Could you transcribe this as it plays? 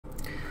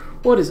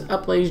What is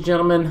up, ladies and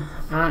gentlemen?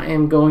 I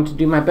am going to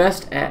do my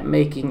best at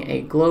making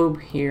a globe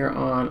here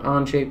on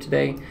OnShape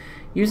today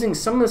using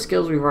some of the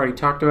skills we've already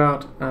talked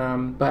about,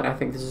 but I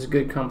think this is a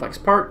good complex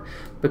part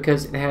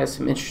because it has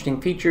some interesting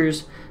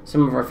features.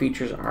 Some of our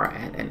features are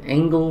at an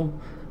angle,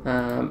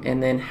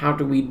 and then how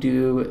do we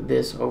do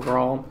this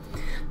overall?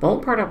 The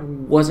only part I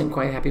wasn't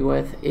quite happy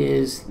with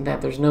is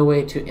that there's no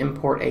way to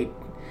import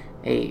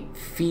a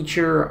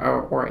feature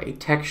or a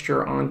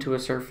texture onto a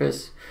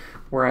surface.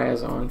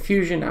 Whereas on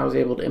Fusion, I was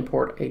able to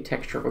import a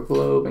texture of a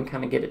globe and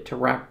kind of get it to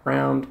wrap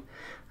around.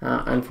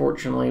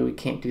 Unfortunately, we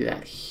can't do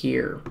that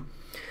here.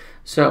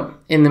 So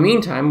in the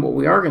meantime, what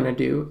we are going to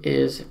do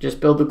is just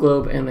build the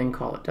globe and then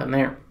call it done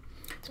there.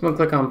 So I'm going to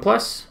click on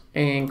plus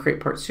and create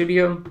part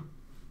studio.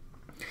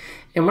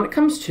 And when it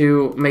comes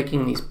to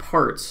making these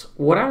parts,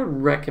 what I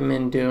would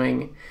recommend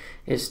doing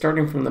is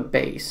starting from the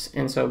base.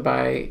 And so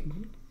by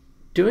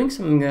doing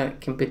something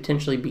that can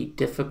potentially be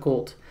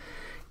difficult,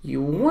 you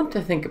want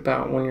to think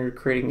about when you're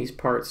creating these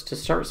parts to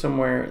start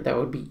somewhere that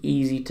would be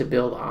easy to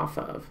build off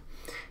of.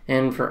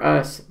 And for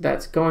us,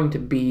 that's going to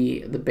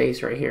be the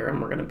base right here,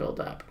 and we're going to build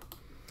up.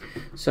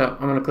 So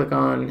I'm going to click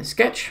on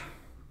Sketch,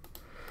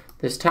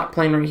 this top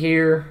plane right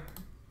here,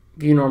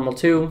 View Normal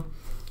 2,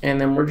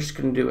 and then we're just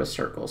going to do a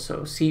circle.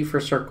 So C for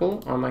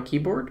circle on my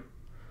keyboard,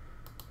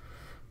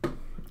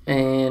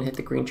 and hit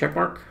the green check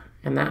mark,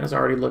 and that is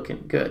already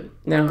looking good.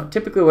 Now,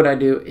 typically what I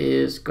do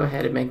is go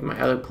ahead and make my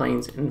other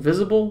planes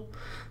invisible.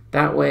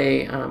 That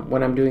way,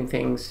 when I'm doing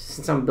things,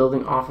 since I'm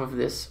building off of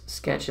this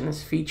sketch and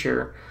this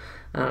feature,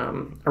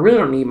 I really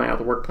don't need my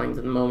other work planes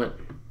at the moment.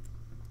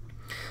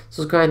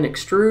 So let's go ahead and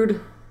extrude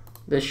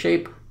this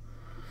shape.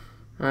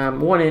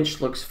 1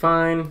 inch looks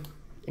fine.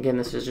 Again,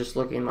 this is just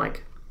looking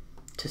like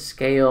to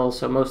scale,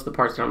 so most of the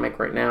parts that I'll make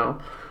right now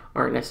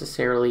aren't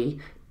necessarily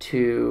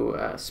to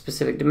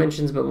specific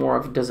dimensions, but more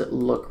of does it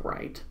look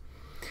right.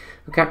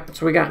 Okay,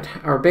 so we got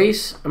our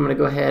base. I'm going to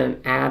go ahead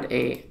and add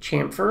a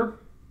chamfer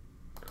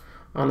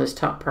on this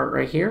top part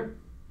right here.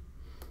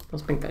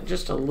 Let's make that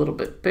just a little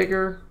bit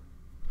bigger.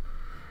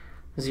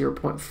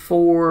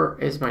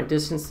 0.4 is my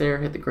distance there.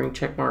 Hit the green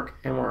check mark,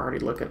 and we're already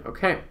looking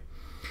okay.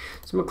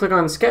 So I'm going to click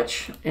on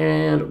Sketch,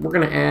 and we're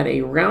going to add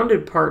a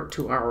rounded part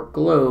to our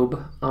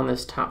globe on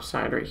this top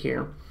side right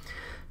here.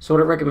 So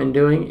what I recommend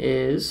doing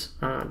is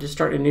just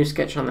start a new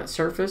sketch on that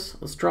surface.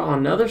 Let's draw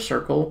another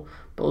circle,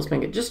 but let's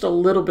make it just a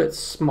little bit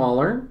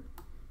smaller.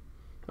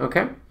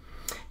 Okay.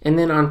 And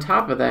then on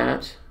top of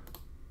that,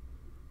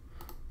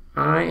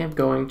 I am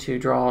going to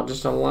draw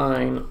just a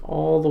line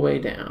all the way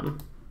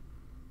down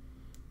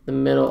the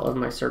middle of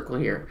my circle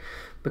here,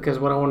 because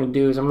what I want to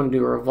do is I'm going to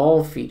do a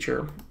revolve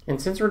feature,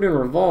 and since we're doing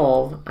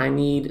revolve, I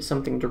need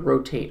something to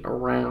rotate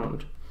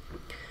around.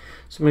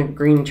 So I'm going to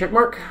green check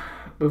mark.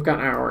 We've got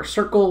our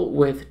circle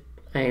with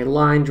a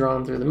line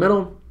drawn through the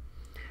middle.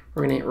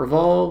 We're going to hit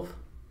revolve.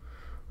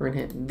 We're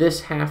going to hit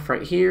this half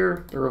right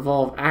here. The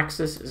revolve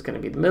axis is going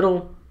to be the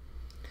middle,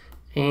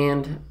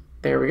 and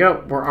there we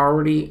go. We're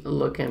already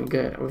looking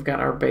good. We've got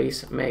our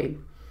base made.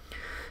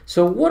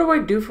 So what do I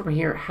do from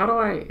here? How do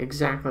I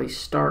exactly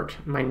start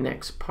my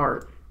next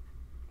part?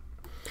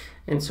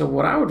 And so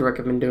what I would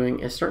recommend doing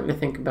is starting to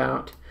think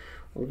about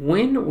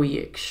when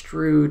we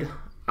extrude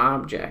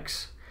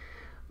objects,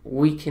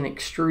 we can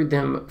extrude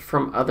them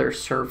from other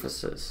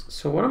surfaces.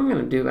 So what I'm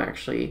going to do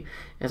actually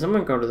is I'm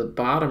going to go to the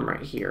bottom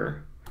right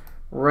here,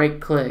 right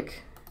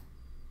click,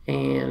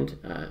 and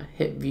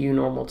hit View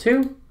Normal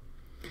 2.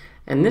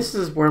 And this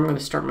is where I'm going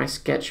to start my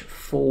sketch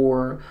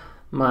for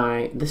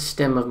the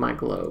stem of my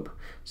globe.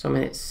 So I'm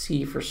going to hit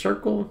C for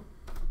circle.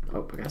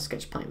 Oh, we got a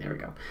sketch plane. There we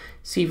go.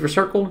 C for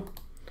circle.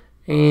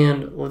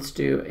 And let's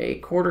do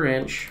a 1/4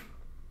 inch,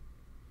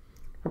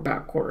 or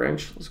about 1/4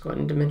 inch. Let's go ahead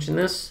and dimension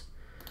this.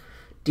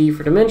 D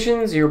for dimension,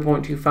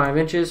 0.25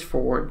 inches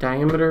for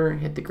diameter.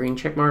 Hit the green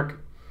check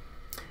mark.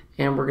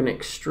 And we're going to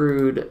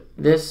extrude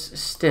this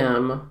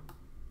stem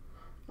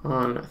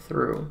on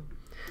through.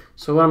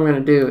 So what I'm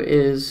going to do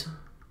is,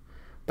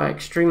 by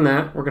extruding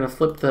that, we're going to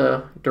flip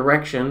the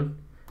direction,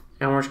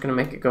 and we're just going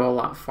to make it go a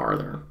lot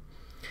farther.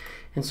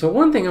 And so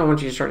one thing I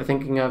want you to start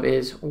thinking of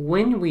is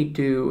when we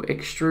do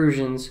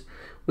extrusions,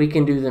 we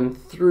can do them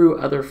through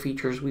other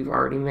features we've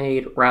already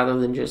made rather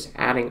than just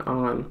adding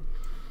on.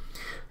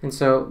 And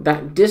so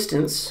that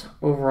distance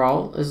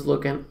overall is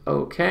looking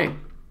okay.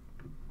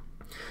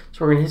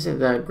 So we're going to hit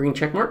the green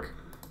check mark,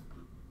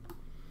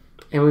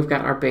 and we've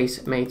got our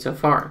base made so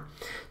far.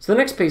 So the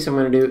next piece I'm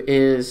going to do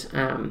is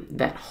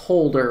that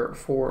holder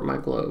for my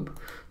globe.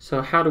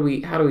 So how do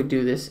we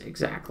do this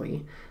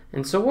exactly?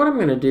 And so what I'm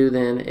going to do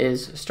then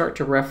is start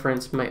to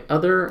reference my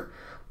other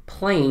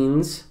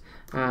planes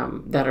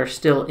that are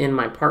still in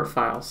my part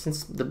file.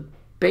 Since the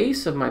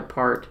base of my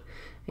part,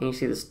 and you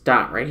see this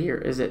dot right here,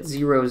 is at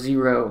 0,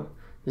 0,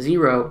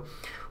 0,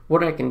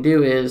 what I can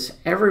do is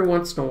every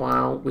once in a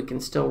while we can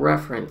still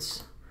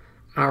reference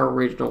our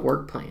original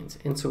work planes.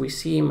 And so we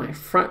see my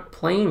front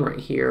plane right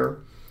here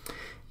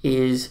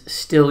is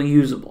still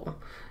usable,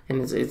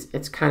 and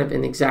it's kind of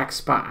in the exact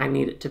spot I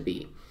need it to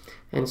be.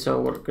 And so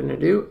what we're going to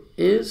do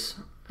is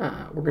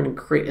we're going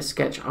to create a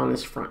sketch on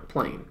this front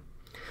plane.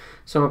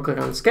 So I'm going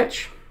to click on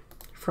Sketch,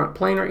 front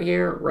plane right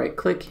here, right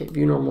click, hit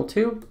View Normal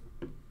 2.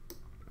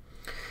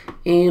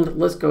 And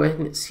let's go ahead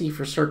and hit C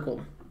for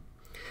circle.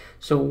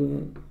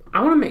 So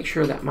I want to make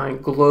sure that my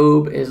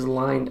globe is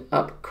lined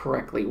up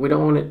correctly. We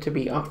don't want it to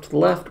be off to the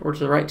left or to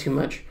the right too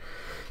much.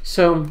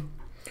 So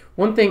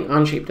one thing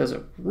OnShape does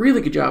a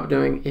really good job of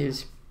doing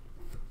is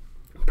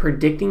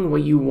predicting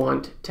what you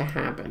want to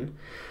happen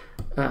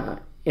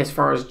as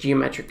far as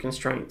geometric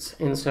constraints.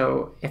 And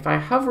so if I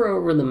hover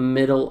over the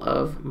middle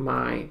of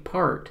my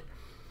part,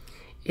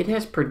 it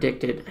has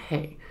predicted,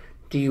 hey,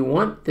 do you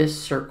want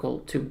this circle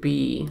to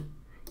be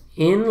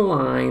in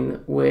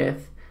line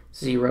with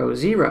 0,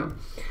 0?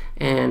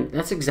 And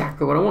that's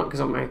exactly what I want,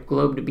 because I want my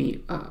globe to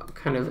be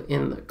kind of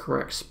in the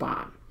correct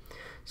spot.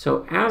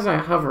 So as I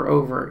hover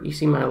over, you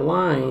see my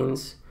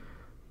lines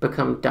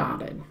become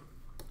dotted.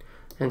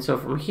 And so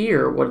from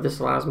here, what this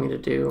allows me to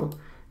do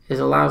is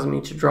allows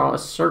me to draw a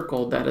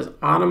circle that is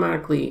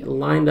automatically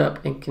lined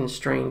up and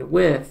constrained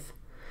with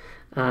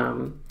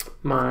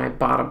my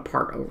bottom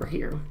part over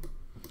here.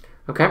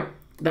 Okay,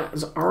 that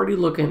is already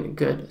looking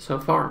good so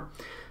far.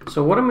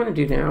 So what I'm going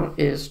to do now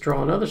is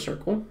draw another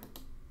circle.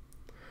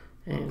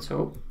 And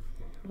so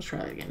let's try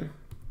that again.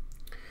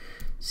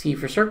 C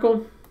for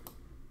circle.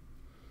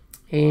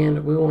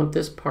 And we want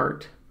this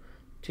part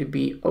to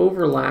be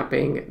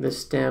overlapping the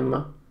stem.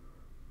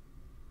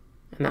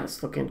 And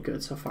that's looking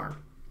good so far.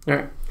 All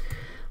right,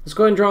 let's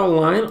go ahead and draw a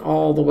line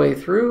all the way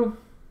through.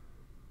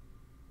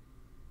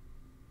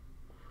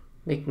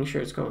 Making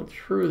sure it's going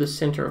through the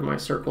center of my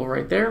circle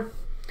right there.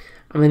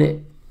 I'm going to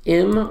hit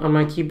M on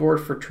my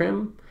keyboard for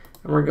trim.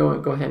 And we're going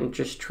to go ahead and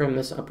just trim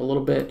this up a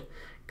little bit,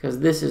 because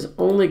this is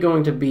only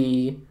going to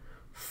be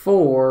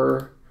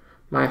for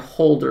my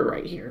holder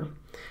right here.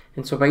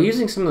 And so by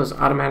using some of those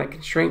automatic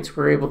constraints,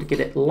 we're able to get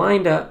it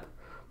lined up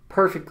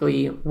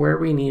perfectly where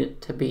we need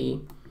it to be.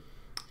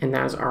 And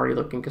that is already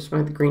looking good. So I'm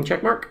going to hit the green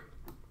check mark.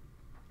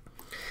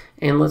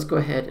 And let's go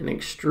ahead and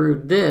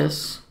extrude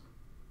this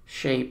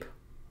shape.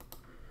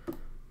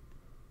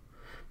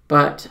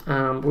 But we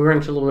run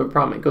into a little bit of a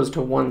problem. It goes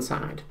to one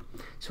side.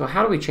 So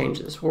how do we change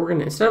this? Well, we're going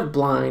to, instead of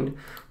blind,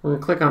 we're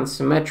going to click on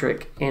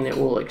symmetric, and it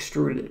will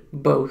extrude it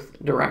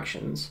both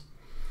directions.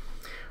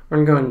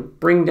 We're going to go and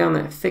bring down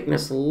that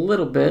thickness a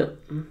little bit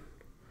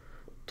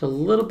to a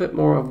little bit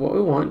more of what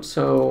we want.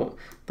 So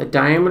the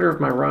diameter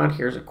of my rod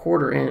here is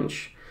 1/4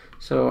 inch.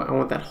 So I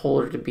want that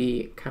holder to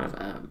be kind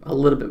of a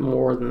little bit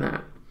more than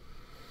that.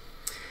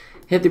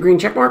 Hit the green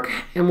check mark,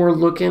 and we're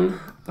looking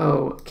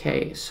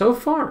okay. So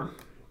far,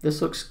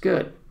 this looks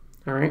good.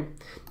 All right.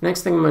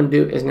 Next thing I'm going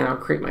to do is now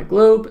create my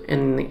globe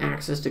and the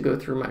axis to go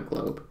through my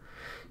globe.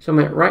 So I'm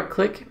going to right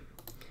click,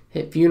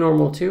 hit View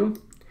Normal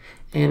 2,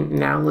 and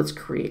now let's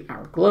create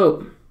our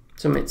globe.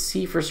 So I'm at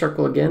C for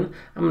circle again.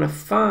 I'm going to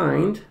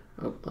find,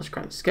 let's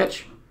try the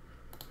sketch.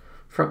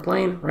 Front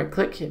plane, right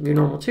click, hit View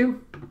Normal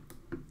 2.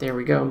 There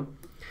we go.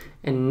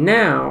 And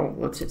now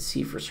let's hit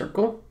C for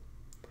circle.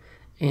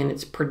 And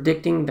it's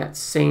predicting that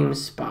same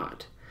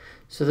spot.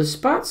 So the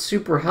spot's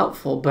super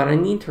helpful, but I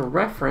need to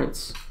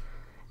reference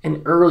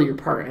an earlier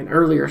part, an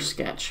earlier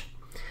sketch.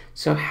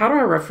 So how do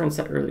I reference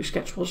that earlier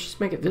sketch? Well, let's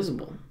just make it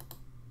visible.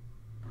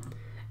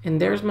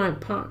 And there's my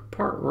part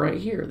right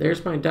here.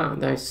 There's my dot,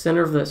 the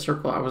center of the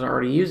circle I was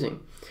already using.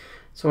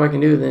 So what I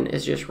can do then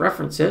is just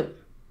reference it,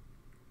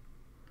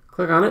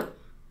 click on it,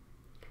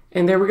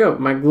 and there we go.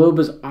 My globe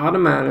is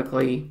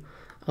automatically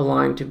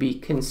aligned to be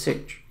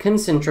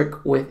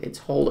concentric with its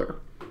holder.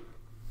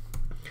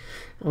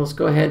 And let's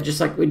go ahead, just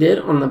like we did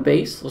on the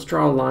base, let's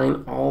draw a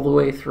line all the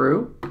way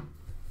through,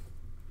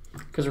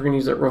 because we're going to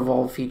use that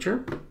revolve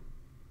feature,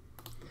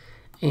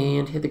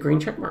 and hit the green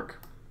check mark.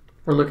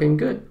 We're looking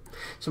good.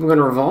 So I'm going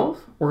to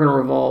revolve. We're going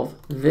to revolve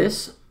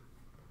this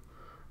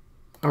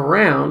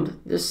around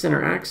this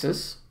center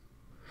axis,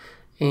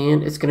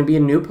 and it's going to be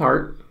a new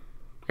part.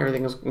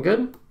 Everything is looking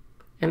good,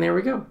 and there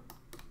we go.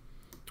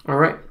 All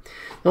right.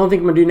 The only thing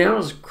I'm going to do now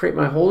is create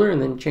my holder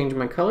and then change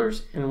my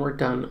colors, and we're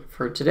done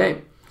for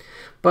today.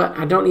 But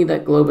I don't need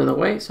that globe in the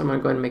way, so I'm going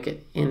to go ahead and make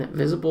it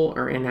invisible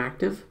or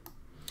inactive.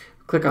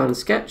 Click on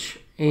sketch,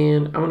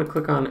 and I'm going to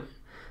click on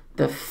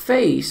the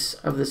face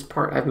of this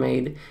part I've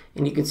made,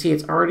 and you can see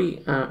it's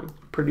already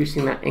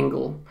producing that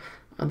angle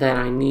that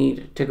I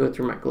need to go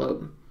through my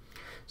globe.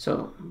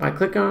 So by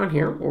clicking on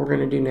here, what we're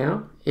going to do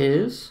now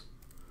is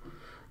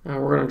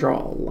we're going to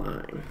draw a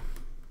line.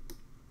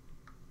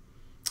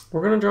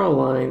 We're going to draw a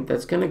line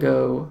that's going to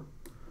go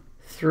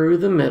through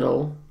the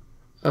middle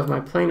of my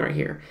plane right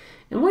here.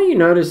 And what you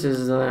notice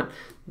is that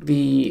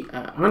the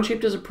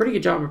OnShape does a pretty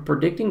good job of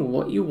predicting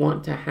what you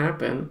want to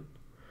happen.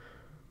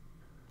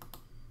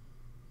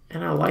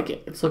 And I like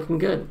it. It's looking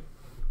good.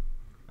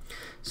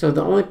 So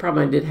the only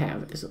problem I did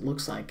have is it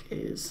looks like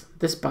is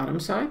this bottom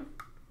side.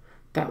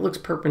 That looks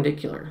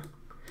perpendicular.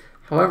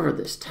 However,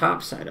 this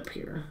top side up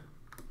here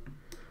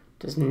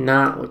does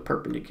not look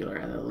perpendicular.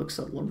 That looks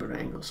a little bit of an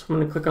angle. So I'm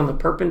going to click on the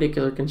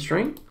perpendicular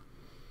constraint.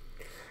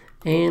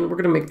 And we're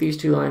going to make these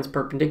two lines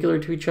perpendicular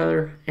to each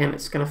other. And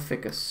it's going to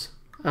fix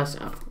us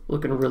up.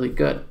 Looking really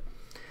good.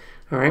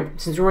 All right,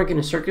 since we're making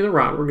a circular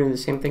rod, we're going to do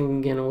the same thing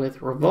again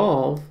with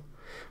revolve,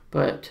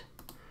 but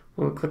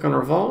when we click on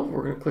revolve,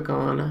 we're going to click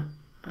on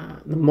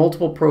the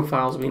multiple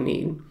profiles we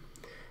need.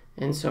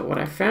 And so what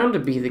I found to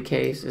be the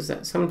case is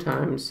that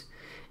sometimes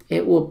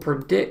it will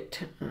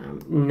predict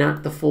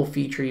not the full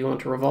feature you want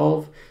to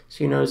revolve.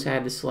 So you notice I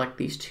had to select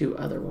these two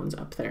other ones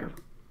up there.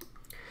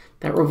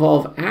 That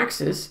revolve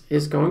axis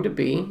is going to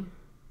be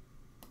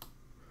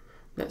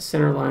that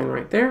center line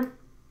right there.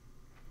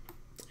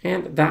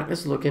 And that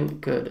is looking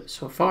good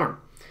so far.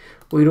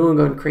 We don't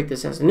go and create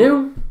this as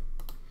new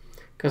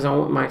because I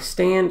want my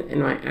stand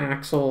and my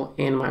axle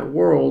and my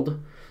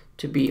world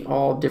to be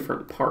all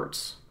different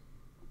parts.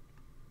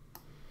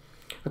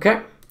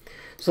 Okay,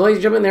 so ladies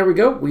and gentlemen, there we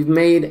go. We've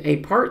made a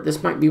part.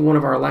 This might be one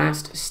of our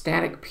last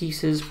static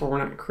pieces where we're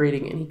not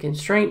creating any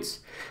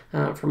constraints.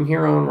 From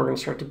here on, we're going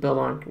to start to build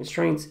on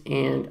constraints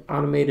and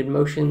automated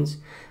motions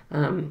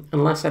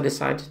unless I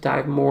decide to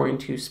dive more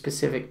into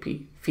specific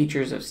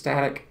features of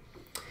static.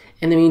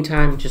 In the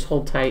meantime, just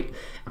hold tight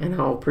and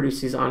I'll produce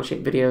these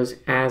OnShape videos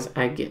as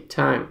I get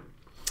time.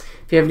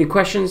 If you have any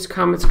questions,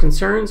 comments,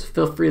 concerns,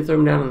 feel free to throw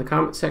them down in the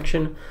comment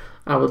section.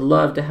 I would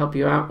love to help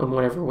you out in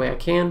whatever way I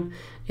can.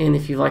 And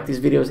if you like these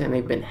videos and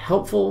they've been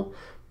helpful,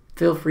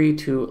 feel free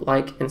to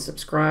like and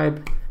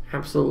subscribe.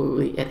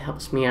 Absolutely, it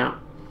helps me out.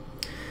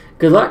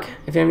 Good luck.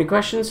 If you have any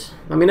questions,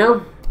 let me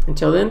know.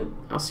 Until then,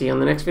 I'll see you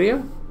on the next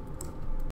video.